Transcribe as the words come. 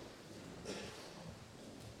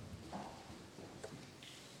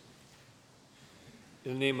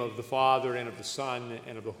In the name of the Father, and of the Son,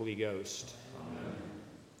 and of the Holy Ghost. Amen.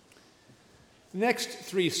 The next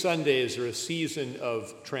 3 Sundays are a season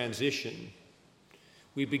of transition.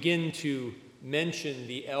 We begin to mention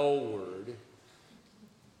the L word.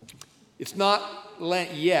 It's not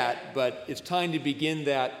Lent yet, but it's time to begin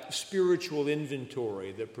that spiritual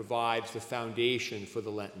inventory that provides the foundation for the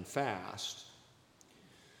Lenten fast.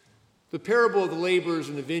 The parable of the laborers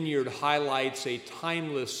in the vineyard highlights a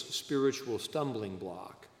timeless spiritual stumbling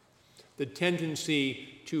block, the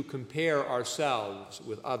tendency to compare ourselves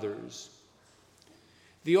with others.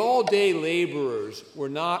 The all-day laborers were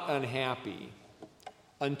not unhappy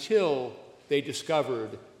until they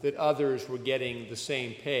discovered that others were getting the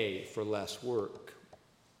same pay for less work.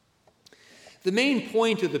 The main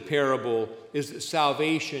point of the parable is that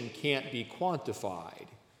salvation can't be quantified.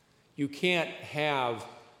 You can't have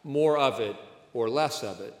more of it or less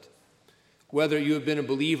of it. Whether you have been a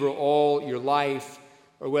believer all your life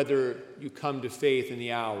or whether you come to faith in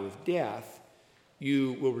the hour of death,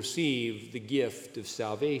 you will receive the gift of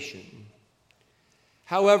salvation.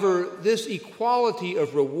 However, this equality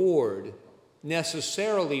of reward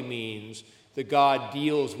necessarily means that God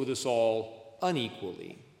deals with us all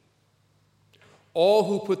unequally. All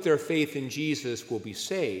who put their faith in Jesus will be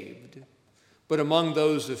saved, but among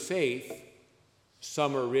those of faith,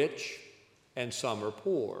 some are rich and some are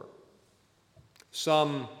poor.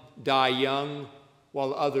 Some die young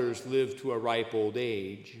while others live to a ripe old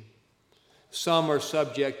age. Some are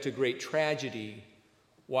subject to great tragedy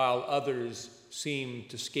while others seem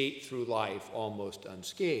to skate through life almost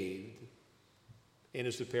unscathed. And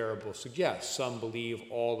as the parable suggests, some believe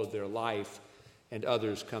all of their life and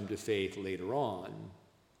others come to faith later on.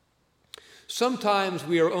 Sometimes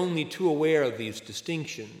we are only too aware of these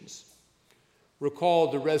distinctions. Recall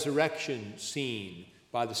the resurrection scene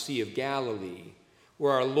by the Sea of Galilee,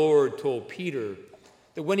 where our Lord told Peter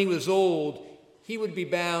that when he was old, he would be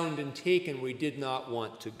bound and taken where he did not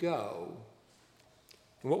want to go.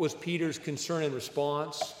 And what was Peter's concern and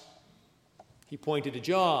response? He pointed to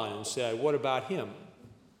John and said, "What about him?"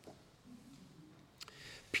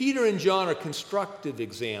 Peter and John are constructive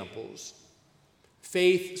examples.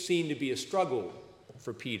 Faith seemed to be a struggle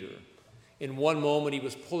for Peter. In one moment, he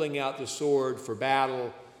was pulling out the sword for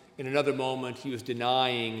battle. In another moment, he was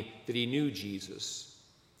denying that he knew Jesus.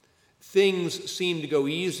 Things seemed to go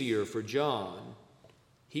easier for John.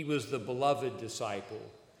 He was the beloved disciple,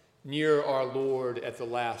 near our Lord at the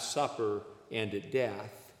Last Supper and at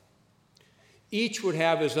death. Each would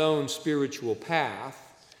have his own spiritual path.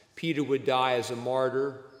 Peter would die as a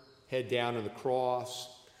martyr, head down on the cross.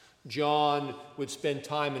 John would spend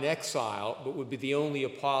time in exile, but would be the only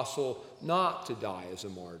apostle not to die as a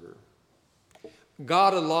martyr.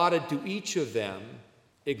 God allotted to each of them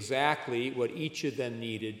exactly what each of them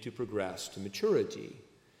needed to progress to maturity.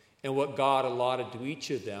 And what God allotted to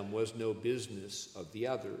each of them was no business of the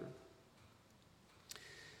other.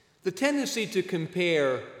 The tendency to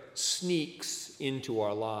compare sneaks into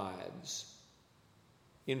our lives.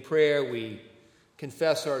 In prayer, we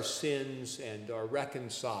confess our sins and are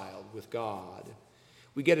reconciled with God.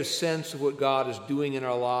 We get a sense of what God is doing in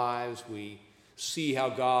our lives. We see how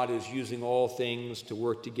God is using all things to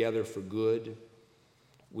work together for good.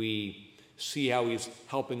 We see how he's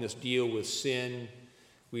helping us deal with sin.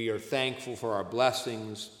 We are thankful for our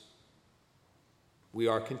blessings. We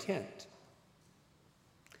are content.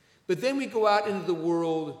 But then we go out into the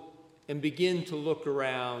world and begin to look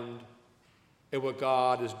around at what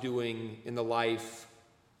God is doing in the life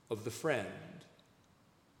of the friend,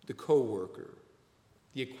 the co-worker,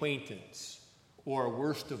 the acquaintance, or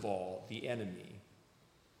worst of all, the enemy.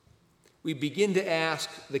 We begin to ask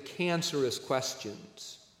the cancerous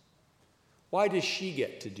questions. Why does she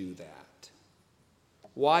get to do that?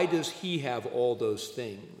 Why does he have all those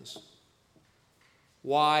things?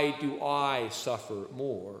 Why do I suffer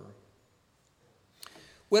more?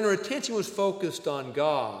 When our attention was focused on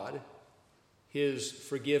God, his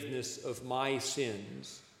forgiveness of my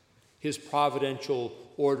sins, his providential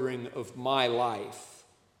ordering of my life,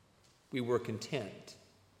 we were content.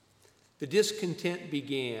 The discontent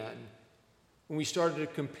began when we started to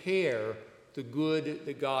compare the good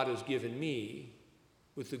that God has given me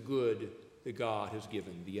with the good that God has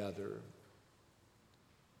given the other.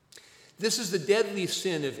 This is the deadly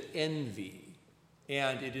sin of envy,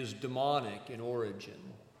 and it is demonic in origin.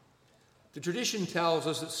 The tradition tells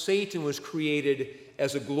us that Satan was created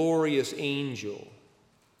as a glorious angel.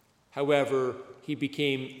 However, he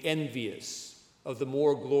became envious of the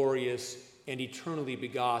more glorious and eternally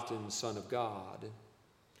begotten Son of God.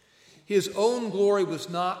 His own glory was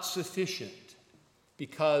not sufficient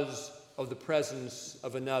because of the presence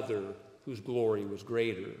of another whose glory was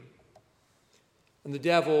greater. And the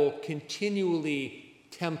devil continually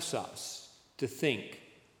tempts us to think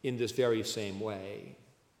in this very same way.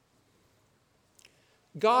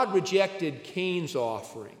 God rejected Cain's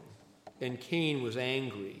offering, and Cain was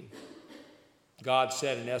angry. God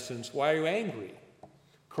said, in essence, "Why are you angry?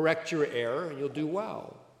 Correct your error and you'll do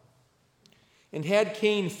well." And had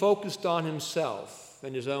Cain focused on himself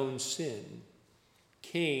and his own sin,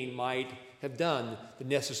 Cain might have done the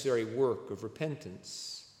necessary work of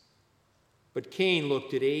repentance. But Cain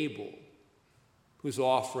looked at Abel, whose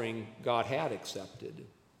offering God had accepted.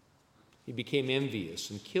 He became envious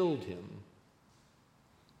and killed him.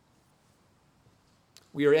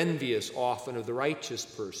 We are envious often of the righteous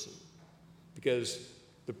person because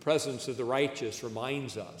the presence of the righteous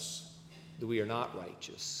reminds us that we are not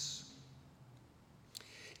righteous.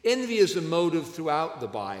 Envy is a motive throughout the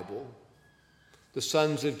Bible. The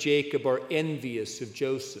sons of Jacob are envious of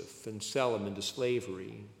Joseph and sell him into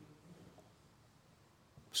slavery.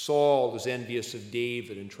 Saul is envious of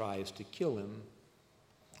David and tries to kill him.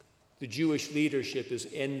 The Jewish leadership is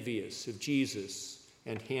envious of Jesus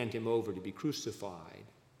and hand him over to be crucified.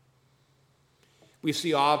 We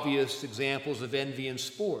see obvious examples of envy in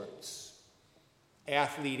sports.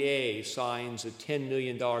 Athlete A signs a $10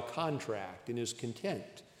 million contract and is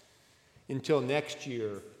content until next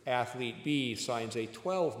year athlete B signs a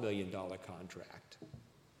 $12 million contract.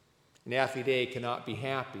 And athlete A cannot be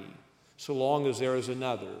happy so long as there is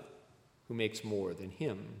another who makes more than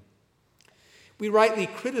him. We rightly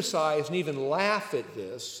criticize and even laugh at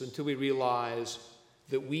this until we realize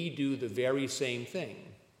that we do the very same thing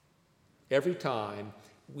every time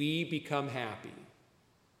we become happy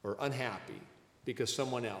or unhappy because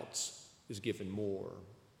someone else is given more.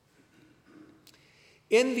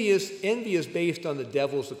 Envy is based on the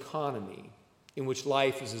devil's economy, in which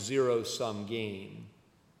life is a zero-sum game.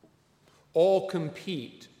 All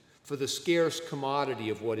compete for the scarce commodity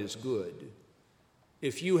of what is good.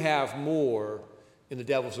 If you have more in the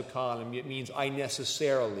devil's economy, it means I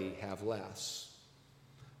necessarily have less.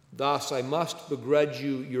 Thus, I must begrudge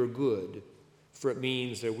you your good, for it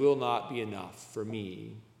means there will not be enough for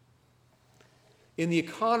me. In the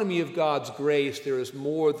economy of God's grace, there is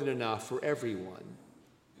more than enough for everyone.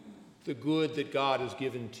 The good that God has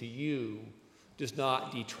given to you does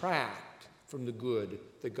not detract from the good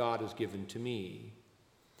that God has given to me.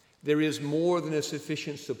 There is more than a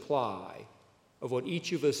sufficient supply of what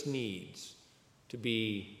each of us needs to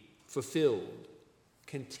be fulfilled,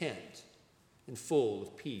 content, and full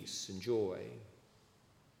of peace and joy.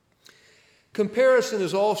 Comparison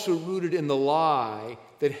is also rooted in the lie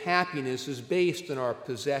that happiness is based on our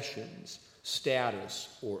possessions,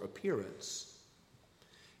 status, or appearance.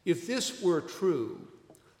 If this were true,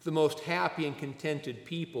 the most happy and contented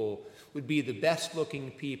people would be the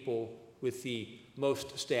best-looking people with the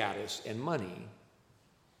most status and money.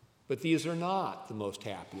 But these are not the most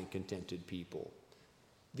happy and contented people.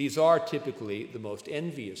 These are typically the most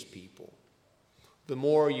envious people. The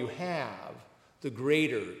more you have, the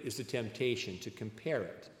greater is the temptation to compare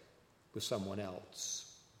it with someone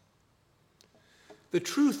else. The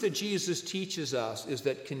truth that Jesus teaches us is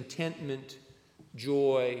that contentment,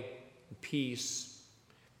 joy, and peace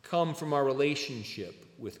come from our relationship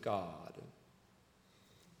with God.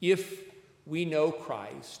 If we know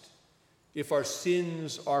Christ, if our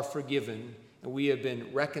sins are forgiven and we have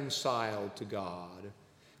been reconciled to God,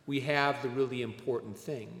 we have the really important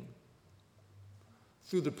thing.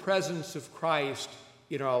 Through the presence of Christ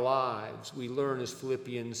in our lives, we learn, as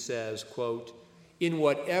Philippians says, quote, "In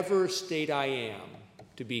whatever state I am,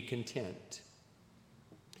 to be content."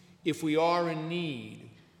 If we are in need,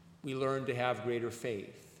 we learn to have greater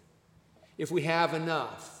faith. If we have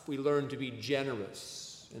enough, we learn to be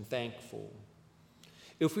generous and thankful.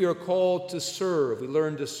 If we are called to serve, we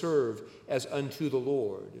learn to serve as unto the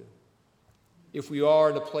Lord. If we are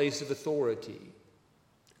in a place of authority,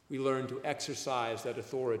 we learn to exercise that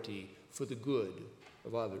authority for the good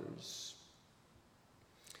of others.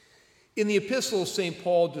 In the epistle, St.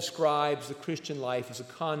 Paul describes the Christian life as a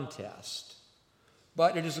contest,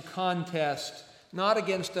 but it is a contest not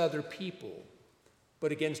against other people,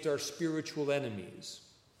 but against our spiritual enemies,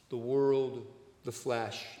 the world, the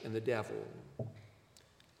flesh, and the devil.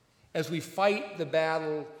 As we fight the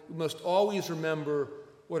battle, we must always remember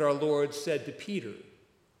what our Lord said to Peter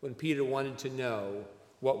when Peter wanted to know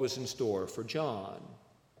what was in store for John.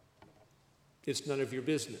 It's none of your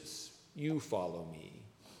business. You follow me.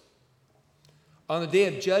 On the day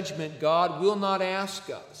of judgment, God will not ask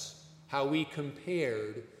us how we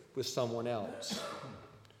compared with someone else.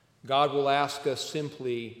 God will ask us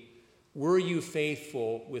simply, were you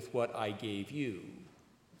faithful with what I gave you?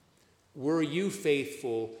 Were you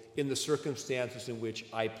faithful in the circumstances in which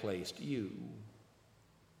I placed you?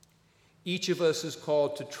 Each of us is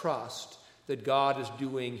called to trust that God is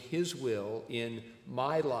doing his will in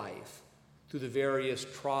my life through the various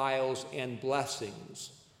trials and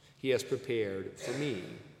blessings he has prepared for me,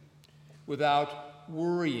 without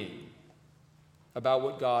worrying about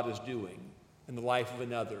what God is doing in the life of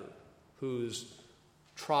another whose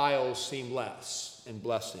trials seem less and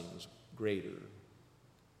blessings greater.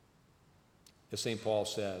 As St. Paul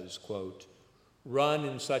says, quote, "Run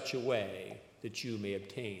in such a way that you may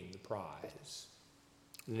obtain the prize."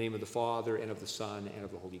 In the name of the Father, and of the Son, and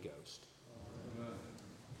of the Holy Ghost.